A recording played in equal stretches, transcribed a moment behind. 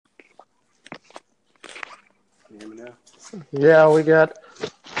hear me now? Yeah, we got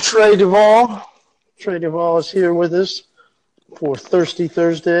Trey Duvall. Trey Duvall is here with us for Thirsty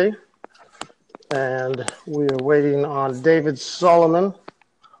Thursday. And we are waiting on David Solomon.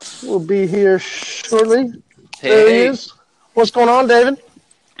 We'll be here shortly. There he is. What's going on, David?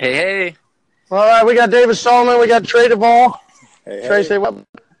 Hey. All right, we got David Solomon. We got Trey Duvall. Trey, say what?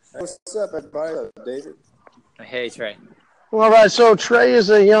 What's up, everybody? David. Hey, Trey. All right, so Trey is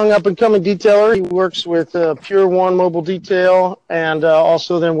a young up-and-coming detailer. He works with Pure One Mobile Detail and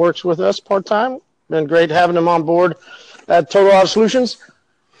also then works with us part-time. Been great having him on board at Total Auto Solutions.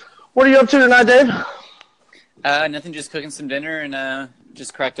 What are you up to tonight, Dave? Nothing, just cooking some dinner and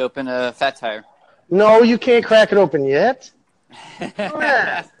just cracked open a fat tire. No, you can't crack it open yet.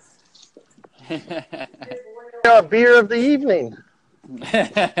 Beer of the evening.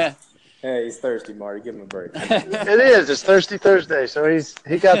 Hey, he's thirsty, Marty. Give him a break. It is. It's Thirsty Thursday, so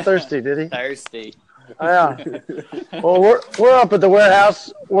he got thirsty, did he? Thirsty. Yeah. Well, we're up at the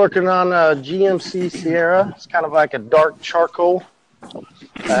warehouse working on GMC Sierra. It's kind of like a dark charcoal,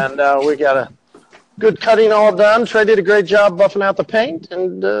 and we got a good cutting all done. Trey did a great job buffing out the paint,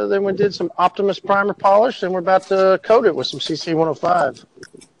 and then we did some Optimus primer polish, and we're about to coat it with some CC 105.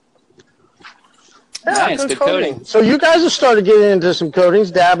 Yeah, nice, good coating. So you guys have started getting into some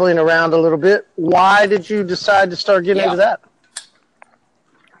coatings, dabbling around a little bit. Why did you decide to start getting into that?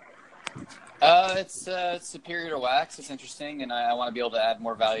 It's superior to wax. It's interesting, and I want to be able to add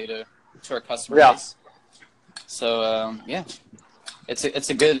more value to our customer base. So it's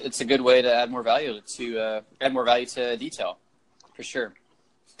a good way to add more value to detail, for sure.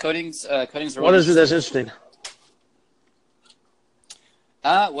 Coatings are. What is it that's interesting?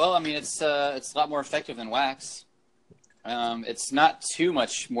 Well, I mean, it's a lot more effective than wax. It's not too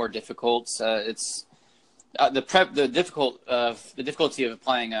much more difficult. It's the difficulty of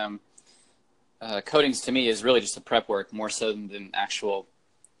applying coatings to me is really just the prep work more so than actual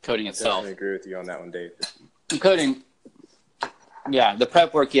coating itself. I agree with you on that one, Dave. Coating, yeah, the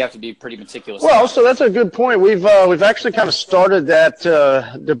prep work you have to be pretty meticulous. Well, so that's a good point. We've actually kind of started that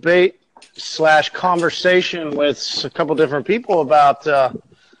debate / conversation with a couple different people about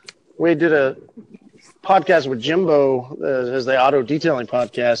we did a podcast with Jimbo as the auto detailing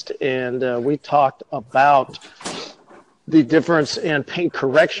podcast, and we talked about the difference in paint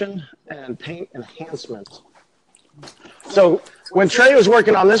correction and paint enhancement. So when Trey was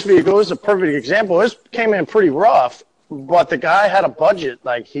working on this vehicle, this is a perfect example. This came in pretty rough, but the guy had a budget.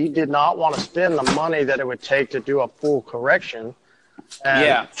 Like, he did not want to spend the money that it would take to do a full correction.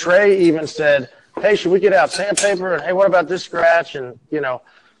 And Trey even said, hey, should we get out sandpaper? And, hey, what about this scratch? And, so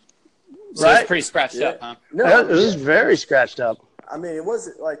it's pretty scratched up, huh? No, this is very scratched up. I mean, it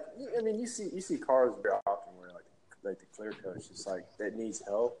wasn't like, I mean, you see cars very often where like the clear coat's just like, that needs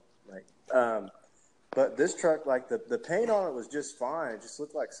help. Like, but this truck, like the paint on it was just fine. It just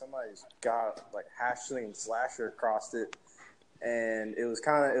looked like somebody's got like hashing and slasher across it. And it was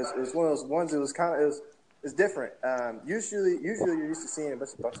kind of, it was one of those ones, it's different. Usually you're used to seeing a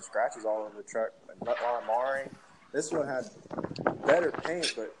bunch of scratches all over the truck, a lot of marring. This one had better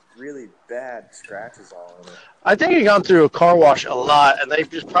paint, but really bad scratches all over it. I think he gone through a car wash a lot, and they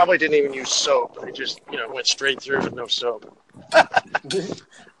just probably didn't even use soap. They just, went straight through with no soap.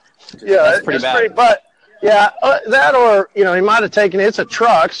 Yeah, that's pretty bad. But yeah, that or he might have taken it's a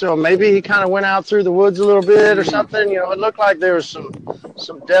truck, so maybe he kind of went out through the woods a little bit or something. It looked like there was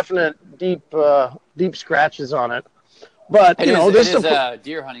some definite deep scratches on it. But this is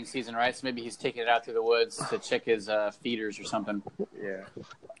deer hunting season, right? So maybe he's taking it out through the woods to check his feeders or something. Yeah,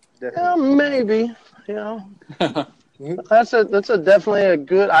 definitely. Maybe. That's definitely a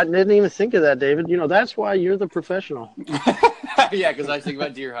good. I didn't even think of that, David. That's why you're the professional. Yeah, because I think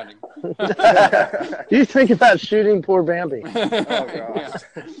about deer hunting. You think about shooting poor Bambi. Oh gosh,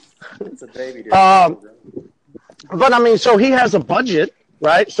 it's a baby deer. But I mean, so he has a budget,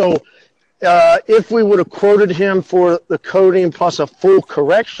 right? So if we would have quoted him for the coating plus a full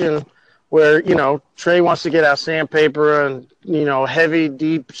correction, where Trey wants to get out sandpaper and heavy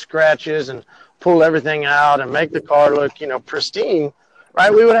deep scratches and pull everything out and make the car look pristine,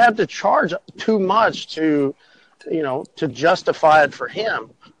 right? We would have to charge too much to justify it for him.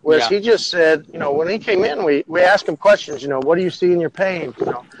 Whereas he just said, when he came in, we asked him questions. What do you see in your paint?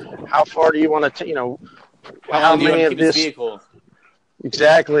 How far do you want to, how many of this vehicle?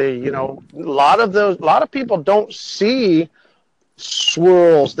 Exactly. A lot of people don't see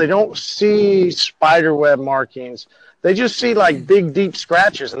swirls. They don't see spider web markings. They just see like big, deep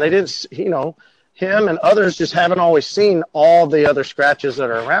scratches, and they didn't, him and others just haven't always seen all the other scratches that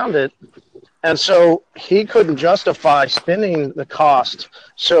are around it. And so he couldn't justify spending the cost.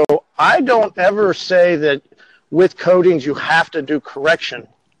 So I don't ever say that with coatings, you have to do correction,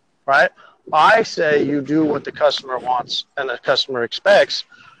 right? I say you do what the customer wants and the customer expects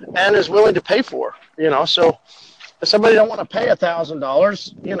and is willing to pay for, so if somebody don't want to pay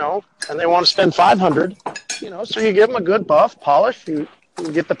 $1,000, and they want to spend 500, so you give them a good buff polish, you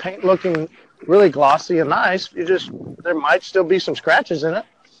get the paint looking really glossy and nice. There might still be some scratches in it,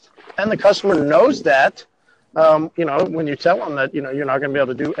 and the customer knows that. When you tell them that you're not going to be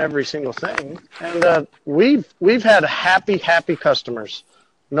able to do every single thing, and we've had happy customers.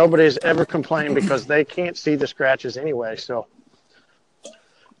 Nobody's ever complained because they can't see the scratches anyway. So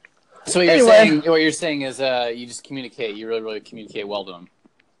what you're saying is you just communicate. You really communicate well to them.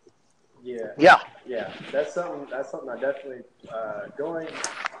 Yeah. That's something I definitely going.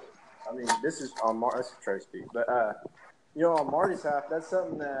 I mean, this is on Marty's Trey speak, but on Marty's half, that's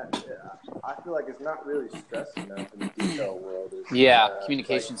something that I feel like it's not really stressed enough in the detail world.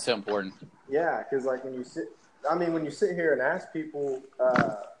 Communication's so important. Yeah, because like when you sit here and ask people,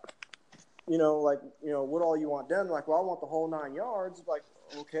 what all you want done? Like, well, I want the whole 9 yards. Like,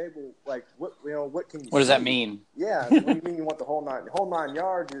 okay, well, like what can you? What does that mean? Yeah, what do you mean you want the whole 9? The whole 9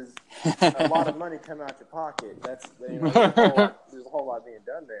 yards is a lot of money coming out your pocket. That's there's a whole lot being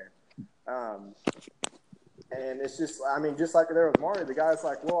done there. And it's just, just like there with Marty, the guy's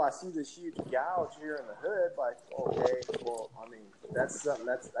like, well, I see this huge gouge here in the hood. Like, okay, well, that's something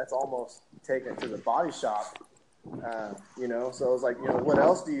that's almost taken to the body shop. So it's like, what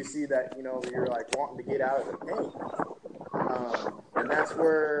else do you see that, you're like wanting to get out of the paint? And that's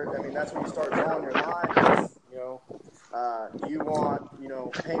where you start drawing your line. Do you want,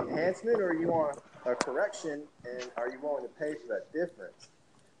 paint enhancement or you want a correction, and are you willing to pay for that difference?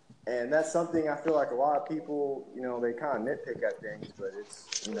 And that's something I feel like a lot of people, they kind of nitpick at things, but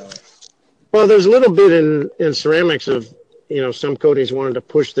it's, Well, there's a little bit in ceramics of, some coatings wanted to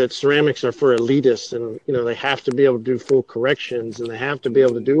push that ceramics are for elitists, and, they have to be able to do full corrections, and they have to be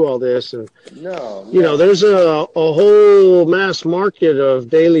able to do all this. And, there's a whole mass market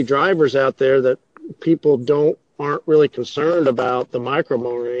of daily drivers out there that people aren't really concerned about the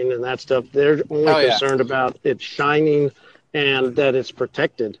micromarine and that stuff. They're only concerned about it shining and that it's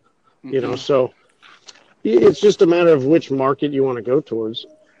protected. So it's just a matter of which market you want to go towards.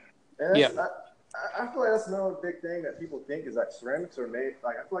 And I feel like that's another big thing that people think is like ceramics are made.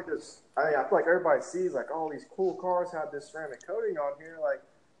 Like I feel like everybody sees like all these cool cars have this ceramic coating on here. Like,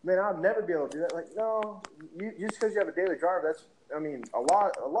 man, I'd never be able to do that. Like, no, just because you have a daily driver, a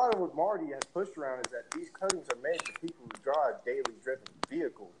lot of what Marty has pushed around is that these coatings are made for people who drive daily driven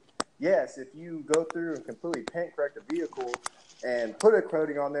vehicles. Yes, if you go through and completely paint correct a vehicle and put a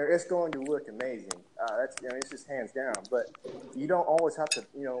coating on there, it's going to look amazing. It's just hands down. But you don't always have to,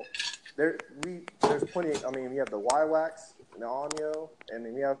 there's plenty. We have the Y-Wax, the Onyo, and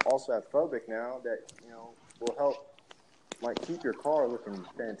then we also have Phobic now that will help keep your car looking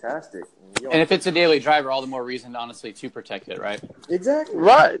fantastic. And if it's a daily driver, all the more reason, honestly, to protect it, right? Exactly.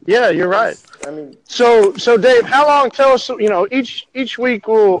 Right. Yeah, you're right. So Dave, how long? Tell us. Each week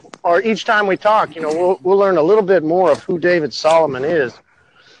or each time we talk, we'll learn a little bit more of who David Solomon is.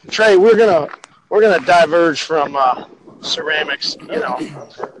 Trey, we're gonna diverge from ceramics.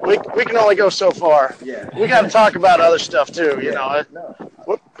 We can only go so far. Yeah. We got to talk about other stuff too.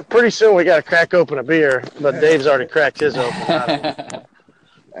 Pretty soon we got to crack open a beer, but Dave's already cracked his open.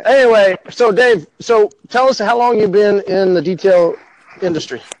 Anyway, so Dave, tell us how long you've been in the detail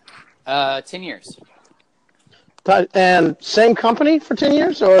industry. 10 years. And same company for 10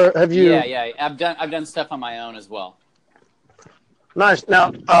 years, or have you? Yeah. I've done stuff on my own as well. Nice. Now,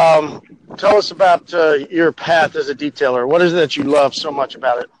 tell us about your path as a detailer. What is it that you love so much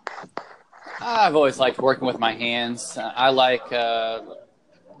about it? I've always liked working with my hands. I like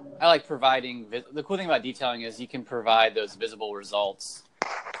providing. The cool thing about detailing is you can provide those visible results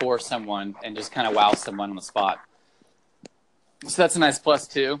for someone and just kind of wow someone on the spot. So that's a nice plus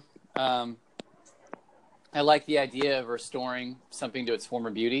too. I like the idea of restoring something to its former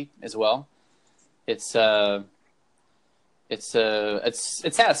beauty as well. It's satisfying, It's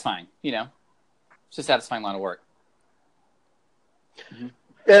a satisfying line of work. Mm-hmm.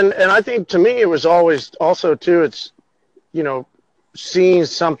 And I think to me it was always also too. It's seeing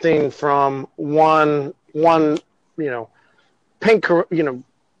something from one paint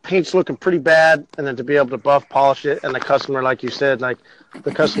paint's looking pretty bad, and then to be able to buff polish it, and the customer, like you said, the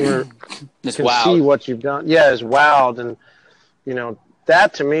customer just can wowed. see what you've done. Yeah, is wowed, and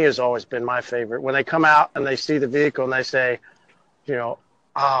that to me has always been my favorite. When they come out and they see the vehicle and they say,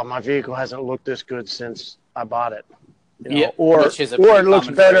 my vehicle hasn't looked this good since I bought it. Or it looks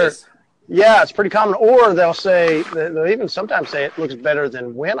better. Phrase. Yeah, it's pretty common. Or they'll even sometimes say it looks better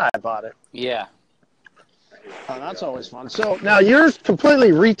than when I bought it. Yeah. Oh, that's always fun. So now you're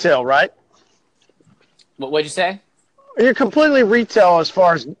completely retail, right? What'd you say? You're completely retail as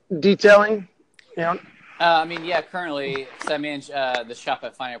far as detailing. You know. I mean, yeah, currently, because I manage the shop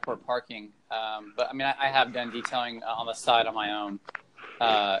at Fine Airport Parking. But I mean, I have done detailing on the side on my own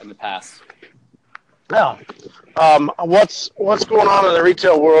in the past. Yeah. What's going on in the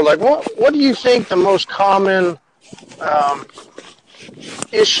retail world? Like, what do you think the most common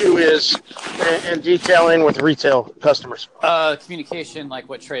issue is in detailing with retail customers? Communication, like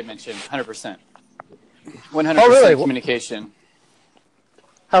what Trey mentioned, 100%. Oh, really? 100% communication.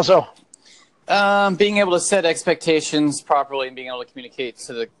 How so? Being able to set expectations properly and being able to communicate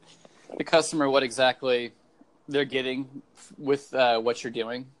to the customer what exactly they're getting with what you're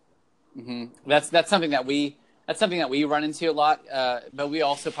doing. Mm-hmm. That's something that we run into a lot. But we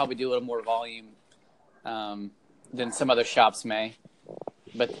also probably do a little more volume than some other shops may.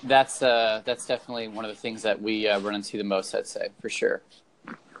 But that's definitely one of the things that we run into the most, I'd say, for sure.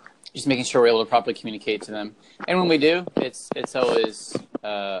 Just making sure we're able to properly communicate to them, and when we do, it's always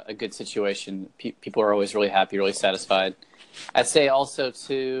a good situation. People are always really happy, really satisfied. I'd say also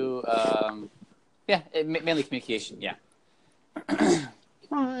too, mainly communication. Yeah.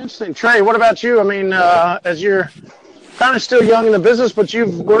 Oh, interesting. Trey, what about you? I mean, as you're kind of still young in the business, but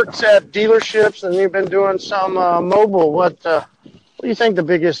you've worked at dealerships and you've been doing some mobile. What do you think the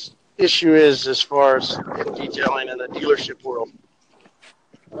biggest issue is as far as in detailing in the dealership world?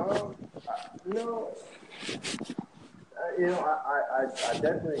 You know, I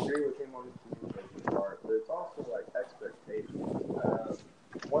definitely agree with him on the communication part, but it's also like expectations.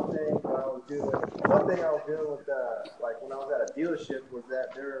 One thing I was doing with like when I was at a dealership was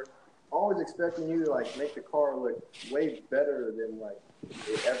that they're always expecting you to like make the car look way better than like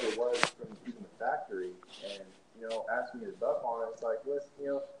it ever was from even the factory, and asking you to buff on it. It's like,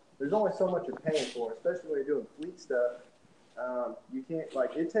 listen, there's only so much you're paying for, especially when you're doing fleet stuff. You can't,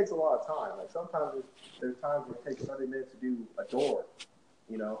 like, it takes a lot of time. Like, sometimes there's times where it takes 30 minutes to do a door.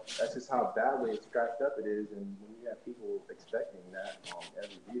 That's just how badly scratched up it is. And when you have people expecting that on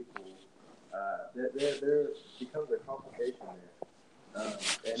every vehicle, there becomes a complication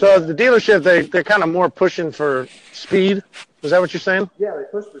there. So the dealership, they're kind of more pushing for speed. Is that what you're saying? Yeah, they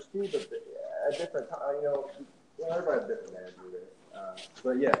push for speed, but at different times, everybody has different manager there.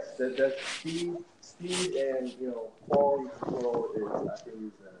 But yes, that speed and quality control is, I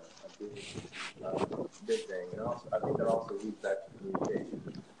think, a big thing. And also, I think that also leads back to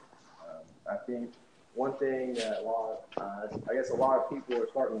communication. I think one thing that a lot of people are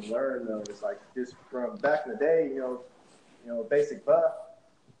starting to learn though is like just from back in the day, basic buff.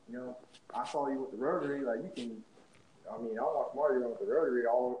 I saw you with the rotary, like you can. I mean, I watched Mario with the rotary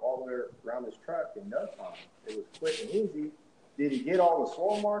all the way around this truck in no time. It was quick and easy. Did he get all the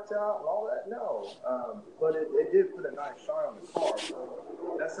swirl marks out and all that? No. But it did put a nice shine on the car.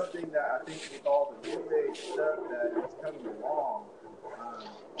 So that's something that I think with all the new age stuff that is coming along.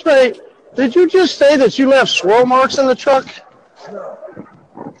 Trey, did you just say that you left swirl marks in the truck? No.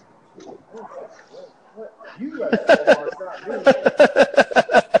 What? You left swirl marks, not me.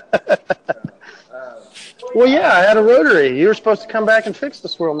 Well, yeah, I had a rotary. You were supposed to come back and fix the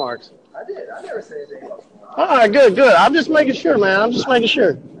swirl marks. I did. I never said anything about swirl marks. All right, good. I'm just making sure, man. I'm just making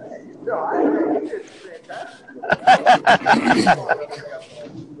sure. No, I think you did fantastic.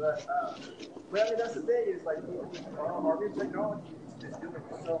 But I mean, that's the thing is like our new technology is doing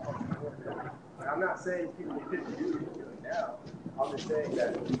so much more. I'm not saying people couldn't do what you're doing now. I'm just saying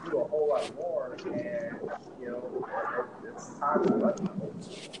that we do a whole lot more, and it's time to let people.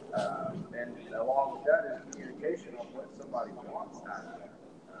 And along with that is communication on what somebody wants out of that.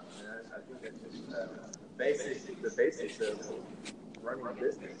 And I think that's just the basics of running a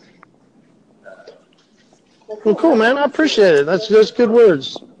business. Well, cool, man. I appreciate it. That's good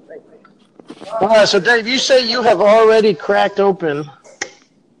words. All right, so Dave, you say you have already cracked open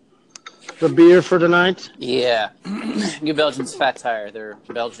the beer for tonight? Yeah. New Belgian's Fat Tire. They're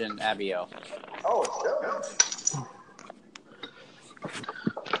Belgian Abbey Ale. Oh, it's dope.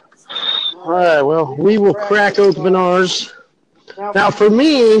 All right, well, we will crack open ours. Now, for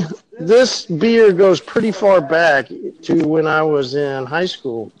me, this beer goes pretty far back to when I was in high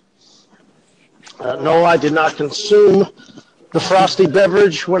school. No, I did not consume the frosty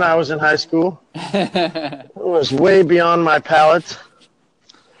beverage when I was in high school. It was way beyond my palate.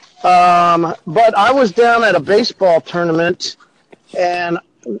 But I was down at a baseball tournament, and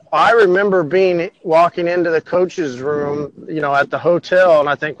I remember walking into the coach's room, at the hotel, and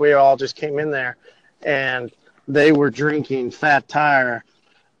I think we all just came in there, and they were drinking Fat Tire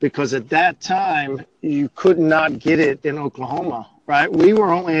because at that time you could not get it in Oklahoma. right? We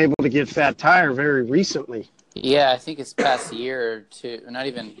were only able to get Fat Tire very recently. Yeah, I think it's past a year or two. Not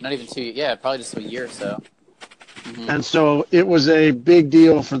even 2. Yeah, probably just a year or so. Mm-hmm. And so it was a big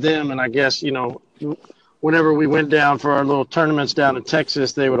deal for them. And I guess, whenever we went down for our little tournaments down in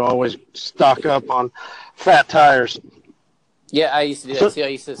Texas, they would always stock up on Fat Tires. Yeah, I used to do that too. I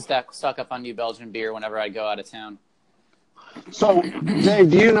used to stock up on New Belgian beer whenever I go out of town. So,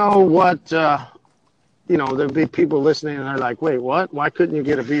 Dave, do you know what, there'll be people listening and they're like, wait, what? Why couldn't you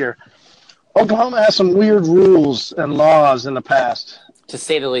get a beer? Oklahoma has some weird rules and laws in the past. To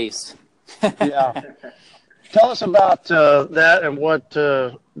say the least. Yeah. Tell us about that and what,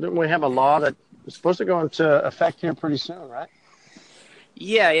 didn't we have a law that is supposed to go into effect here pretty soon, right?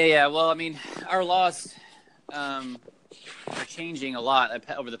 Yeah. Well, I mean, our laws are changing a lot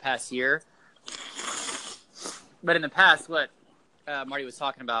over the past year. But in the past, what Marty was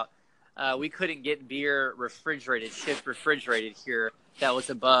talking about, we couldn't get beer shipped refrigerated here that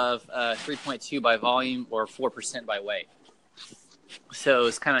was above 3.2 by volume or 4% by weight. So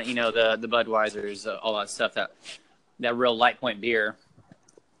it's kind of, the Budweisers, all that stuff, that real light point beer.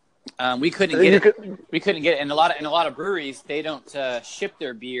 We couldn't get it. We couldn't get it. And a lot of breweries, they don't ship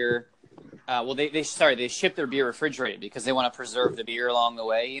their beer. They ship their beer refrigerated because they want to preserve the beer along the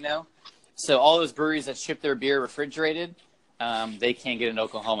way, So all those breweries that ship their beer refrigerated, they can't get in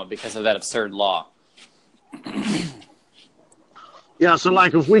Oklahoma because of that absurd law. Yeah, so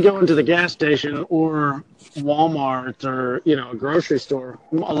like if we go into the gas station or Walmart or, a grocery store,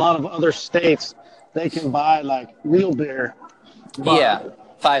 a lot of other states, they can buy like real beer. Yeah,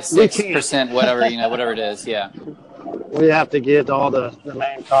 5-6%, whatever, whatever it is, yeah. We have to get all the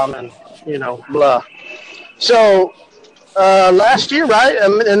main common, blah. So last year, right?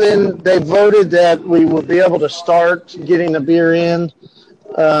 And then they voted that we would be able to start getting the beer in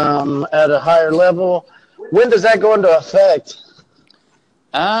at a higher level. When does that go into effect?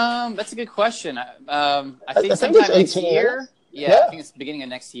 That's a good question. I think sometime next year. Yeah, I think it's the beginning of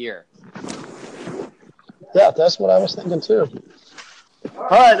next year. Yeah, that's what I was thinking too.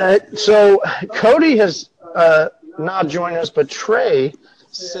 All right, so Cody has not joined us, but Trey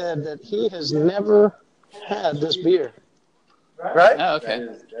said that he has never had this beer. Right? Oh, okay.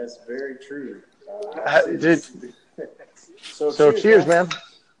 That's very true. So cheers, man.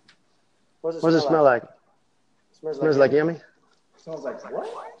 What does it smell like? Smells like yummy. Smells like what?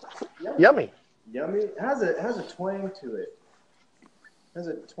 Yummy. Yummy. It has a twang to it. It has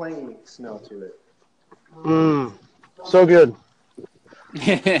a twangy smell to it. So good.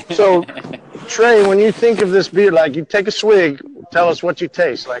 So, Trey, when you think of this beer, like you take a swig, tell us what you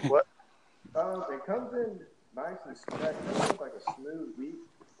taste. Like what? It comes in nice and smooth. It comes in like a smooth wheat.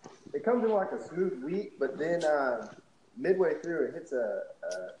 It comes in like a smooth wheat, but then midway through it hits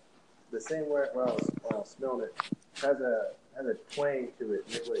the same way when I was smelling it. It has a twang to it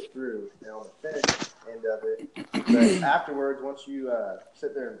midway through, and on the finish end of it. But afterwards, once you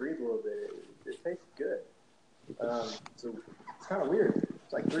sit there and breathe a little bit, it tastes good. So it's kind of weird.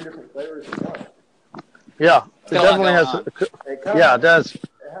 It's like 3 different flavors in one. Yeah, it definitely has. It does. It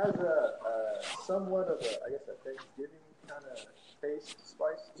has a somewhat of a Thanksgiving kind of taste,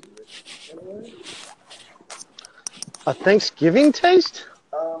 spice to it in a way. A Thanksgiving taste?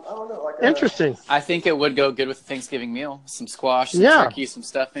 I don't know. Interesting. I think it would go good with a Thanksgiving meal. Some squash, some turkey, some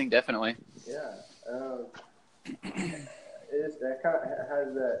stuffing, definitely. Yeah. That kind of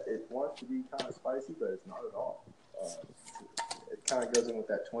has that. It wants to be kind of spicy, but it's not at all. It kind of goes in with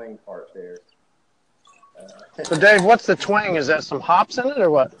that twang part there. So, Dave, what's the twang? Is that some hops in it or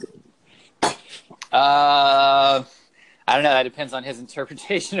what? I don't know. That depends on his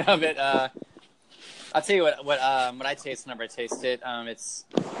interpretation of it. I'll tell you what I taste whenever I taste it. It's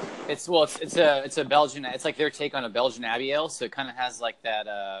a Belgian. It's like their take on a Belgian Abbey Ale. So it kind of has like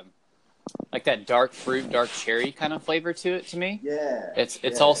that dark fruit, dark cherry kind of flavor to it. To me, yeah.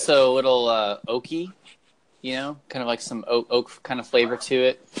 It's also a little oaky, kind of like some oak kind of flavor to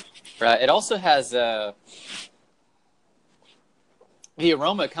it. It also has the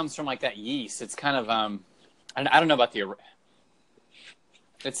aroma comes from like that yeast. It's kind of I don't know about the.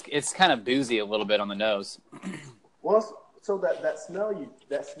 It's kind of boozy a little bit on the nose. Well, so that smell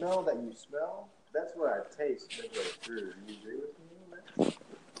that you smell, that's what I taste midway through. Do you agree with me on that?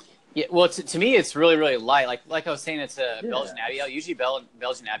 Yeah, well, to me, it's really, really light. Like I was saying, it's a Belgian Abbey Ale. Usually,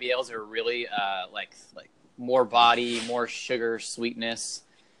 Belgian Abbey Ales are really like more body, more sugar, sweetness.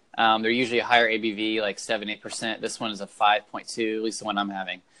 They're usually a higher ABV, like 7-8%. This one is a 5.2, at least the one I'm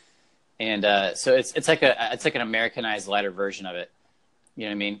having. And so it's like an Americanized lighter version of it. You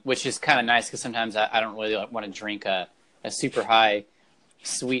know what I mean? Which is kind of nice because sometimes I don't really want to drink a super high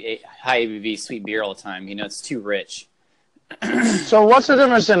ABV sweet beer all the time. It's too rich. So what's the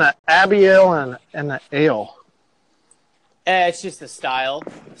difference in an Abbey Ale and an ale? It's just the style.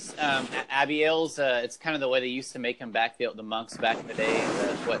 Abbey ales, it's kind of the way they used to make them back, the monks back in the day,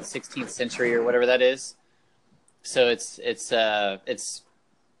 the 16th century or whatever that is. So it's a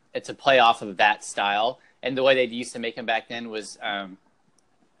play off of that style, and the way they used to make them back then was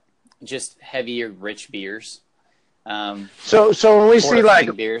just heavier, rich beers. So when we see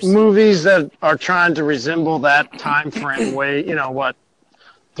like beers. movies that are trying to resemble that time frame, way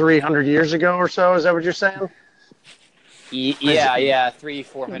 300 years ago or so, is that what you're saying? Yeah,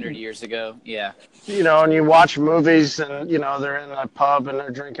 400 years ago, yeah. And you watch movies and they're in a pub and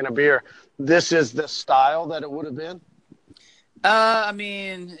they're drinking a beer. This is the style that it would have been. I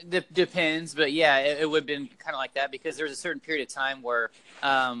mean, depends, but yeah, it would have been kind of like that because there was a certain period of time where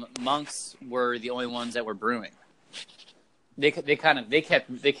monks were the only ones that were brewing. They kept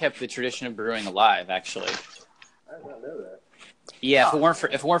the tradition of brewing alive. Actually, I did not know that. Yeah, if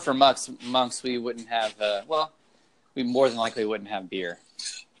it weren't for monks, we wouldn't have. We more than likely wouldn't have beer.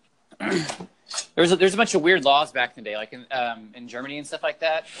 There's a bunch of weird laws back in the day, like in Germany and stuff like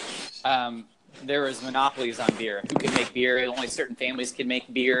that. There was monopolies on beer. Who could make beer? Only certain families could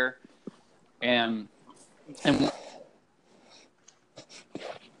make beer, and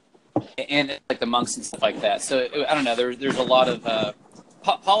like the monks and stuff like that. So I don't know. There's a lot of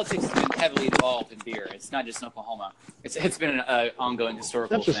politics has been heavily involved in beer. It's not just in Oklahoma. It's been an ongoing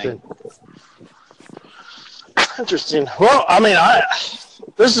historical thing. Interesting. Well, I mean,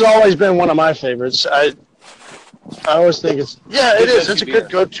 this has always been one of my favorites. I always think it is. It's a good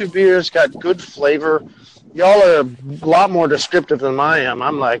go-to beer. It's got good flavor. Y'all are a lot more descriptive than I am.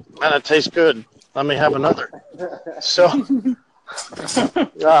 I'm like, man, it tastes good. Let me have another. So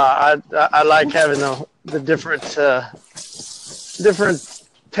I like having the different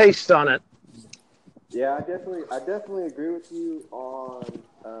taste on it. Yeah, I definitely agree with you on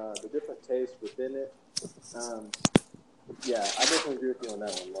the different tastes within it. Yeah, I definitely agree with you on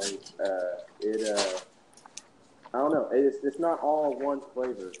that one. Like, I don't know. It's not all one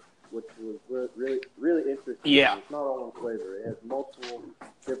flavor, which was really interesting. Yeah. It's not all one flavor. It has multiple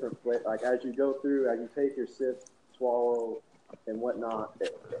different flavors. Like, as you go through, as you take your sip, swallow, and whatnot,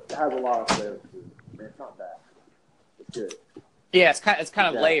 it has a lot of flavor to it. Man, it's not bad. It's good. Yeah, it's kind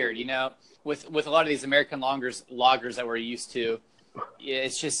of layered, with a lot of these American lagers that we're used to.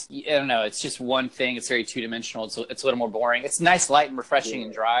 It's just, I don't know, it's just one thing. It's very two-dimensional. It's a little more boring. It's nice, light, and refreshing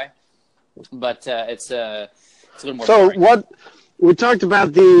and dry, but it's a little more boring. What we talked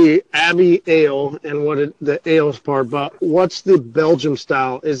about the Abbey Ale and the ales part, but what's the Belgium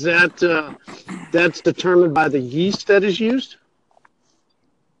style? Is that that's determined by the yeast that is used?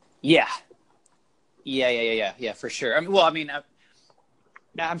 Yeah, for sure.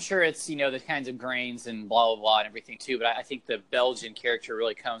 I'm sure it's, the kinds of grains and blah, blah, blah and everything too, but I think the Belgian character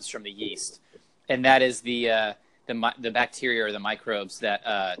really comes from the yeast. And that is the bacteria or the microbes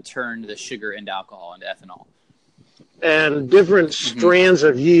that turn the sugar into alcohol, into ethanol. And different strands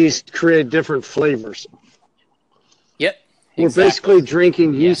of yeast create different flavors. Yep. We're basically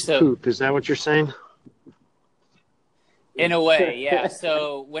drinking yeast poop. Is that what you're saying? In a way, yeah.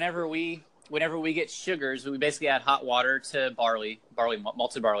 So whenever we get sugars, we basically add hot water to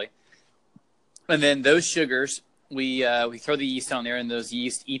malted barley, and then those sugars we throw the yeast on there, and those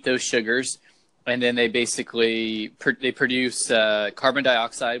yeast eat those sugars, and then they basically produce carbon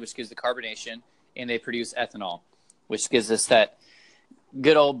dioxide, which gives the carbonation, and they produce ethanol, which gives us that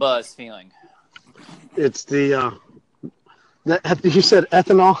good old buzz feeling. It's you said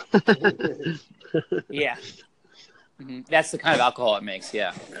ethanol. Yeah, that's the kind of alcohol it makes.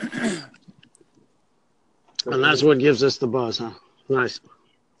 Yeah. And that's what gives us the buzz, huh? Nice.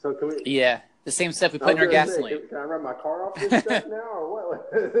 So can we? Yeah, the same stuff we put in our gasoline. Can I run my car off this stuff now, or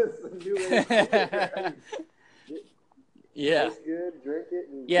what? This is a new way. Yeah. Tastes good. Drink it.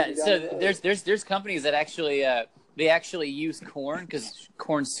 And yeah. So there's companies that actually they actually use corn because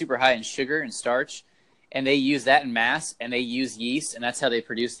corn's super high in sugar and starch, and they use that in mass, and they use yeast, and that's how they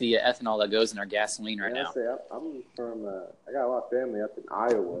produce the ethanol that goes in our gasoline right now. I'm from. I got a lot of family up in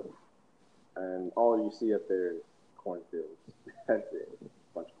Iowa. And all you see up there is cornfields. That's it. A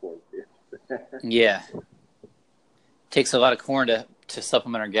bunch of cornfields. Yeah. Takes a lot of corn to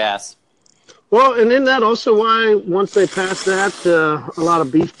supplement our gas. Well, and isn't that also why once they passed that, a lot of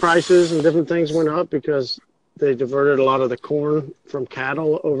beef prices and different things went up because they diverted a lot of the corn from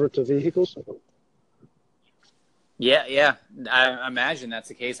cattle over to vehicles? Yeah. I imagine that's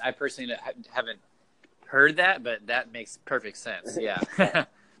the case. I personally haven't heard that, but that makes perfect sense. Yeah.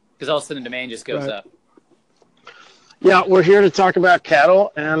 Because all of a sudden the demand just goes up. Yeah, we're here to talk about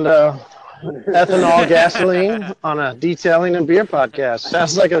cattle, and ethanol gasoline on a detailing and beer podcast.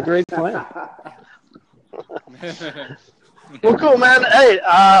 Sounds like a great plan. Well, cool, man. Hey,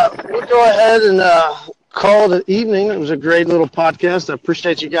 we'll go ahead and call it an evening. It was a great little podcast. I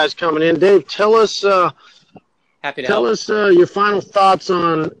appreciate you guys coming in. Dave, tell us Happy to help. your final thoughts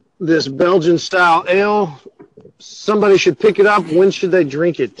on this Belgian-style ale. Somebody should pick it up. When should they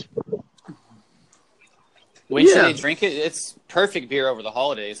drink it? When should they drink it? It's perfect beer over the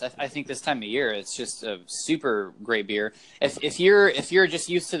holidays. I think this time of year, it's just a super great beer. If you're just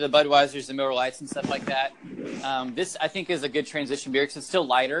used to the Budweisers, the Miller Lights, and stuff like that, this I think is a good transition beer because it's still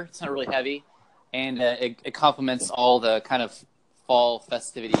lighter. It's not really heavy, and it complements all the kind of fall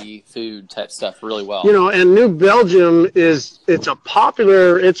festivity food type stuff really well. And New Belgium it's a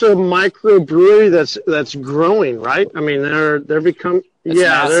microbrewery that's growing, right? I mean, they're massive,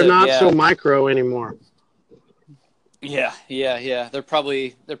 they're not so micro anymore. Yeah. They're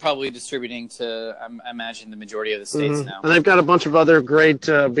probably distributing to, I imagine, the majority of the states now. And they've got a bunch of other great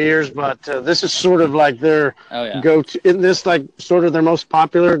beers, but this is sort of like their go-to. Isn't this like sort of their most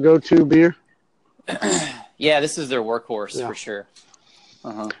popular go-to beer? Yeah, this is their workhorse for sure.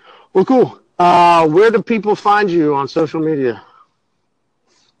 Well, cool. Where do people find you on social media?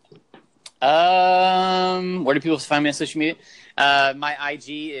 Where do people find me on social media? My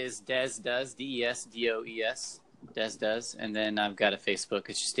IG is DesDoes, DesDoes. Des does, and then I've got a Facebook.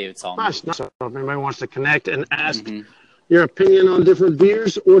 It's just David Solomon. Nice. So if anybody wants to connect and ask your opinion on different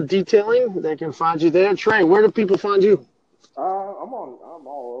beers or detailing, they can find you there. Trey, where do people find you? I'm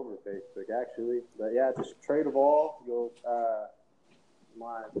all over Facebook actually, but yeah, just Trey Duvall. Go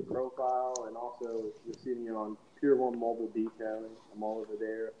my profile, and also you'll see me on Pure One Mobile Detailing. I'm all over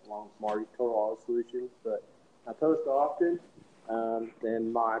there along with Marty Total Auto Solutions, but I post often.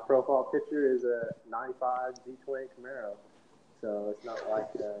 And my profile picture is a 95 Z20 Camaro. So it's not like...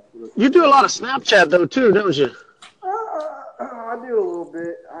 you do a lot of Snapchat, though, too, don't you? I do a little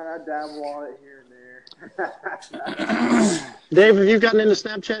bit. I dabble on it here and there. Dave, have you gotten into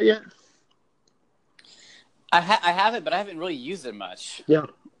Snapchat yet? I haven't, but I haven't really used it much. Yeah.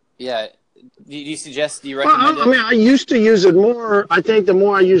 Yeah. Do you recommend it? I mean, I used to use it more. I think the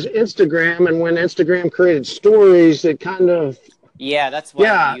more I use Instagram, and when Instagram created stories, it kind of... Yeah, that's why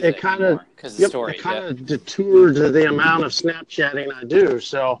I use it kind of detoured the amount of Snapchatting I do.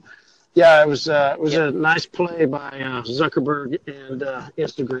 So, yeah, it was a nice play by Zuckerberg and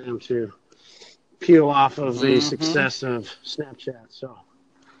Instagram to peel off of the success of Snapchat. So,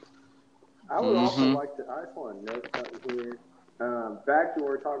 I would also like to. I just want to note something here. Back to what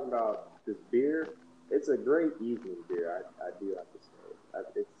we're talking about this beer. It's a great evening beer. I do have to say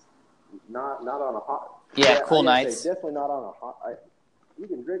it's not on a hot. Yeah, cool nights. Definitely not on a hot. You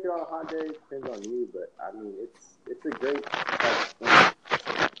can drink it on a hot day. Depends on you, but I mean, it's a great.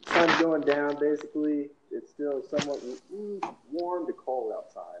 Sun's going down. Basically, it's still somewhat warm to cold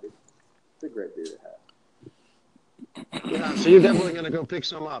outside. It's a great beer to have. Yeah, so you're definitely gonna go pick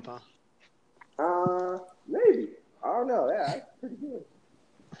some up, huh? Maybe. I don't know. Yeah, that's pretty good.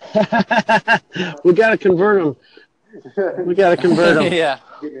 We gotta convert them. Yeah.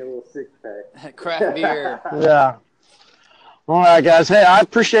 Give me a little 6-pack. Craft beer. Yeah. All right, guys. Hey, I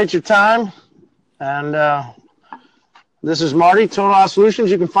appreciate your time. And this is Marty, Total Auto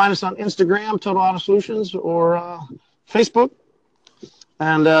Solutions. You can find us on Instagram, Total Auto Solutions, or Facebook.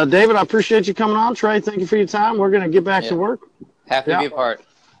 And David, I appreciate you coming on. Trey, thank you for your time. We're going to get back to work. Happy to be a part.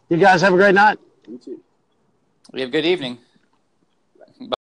 You guys have a great night. You too. We have a good evening.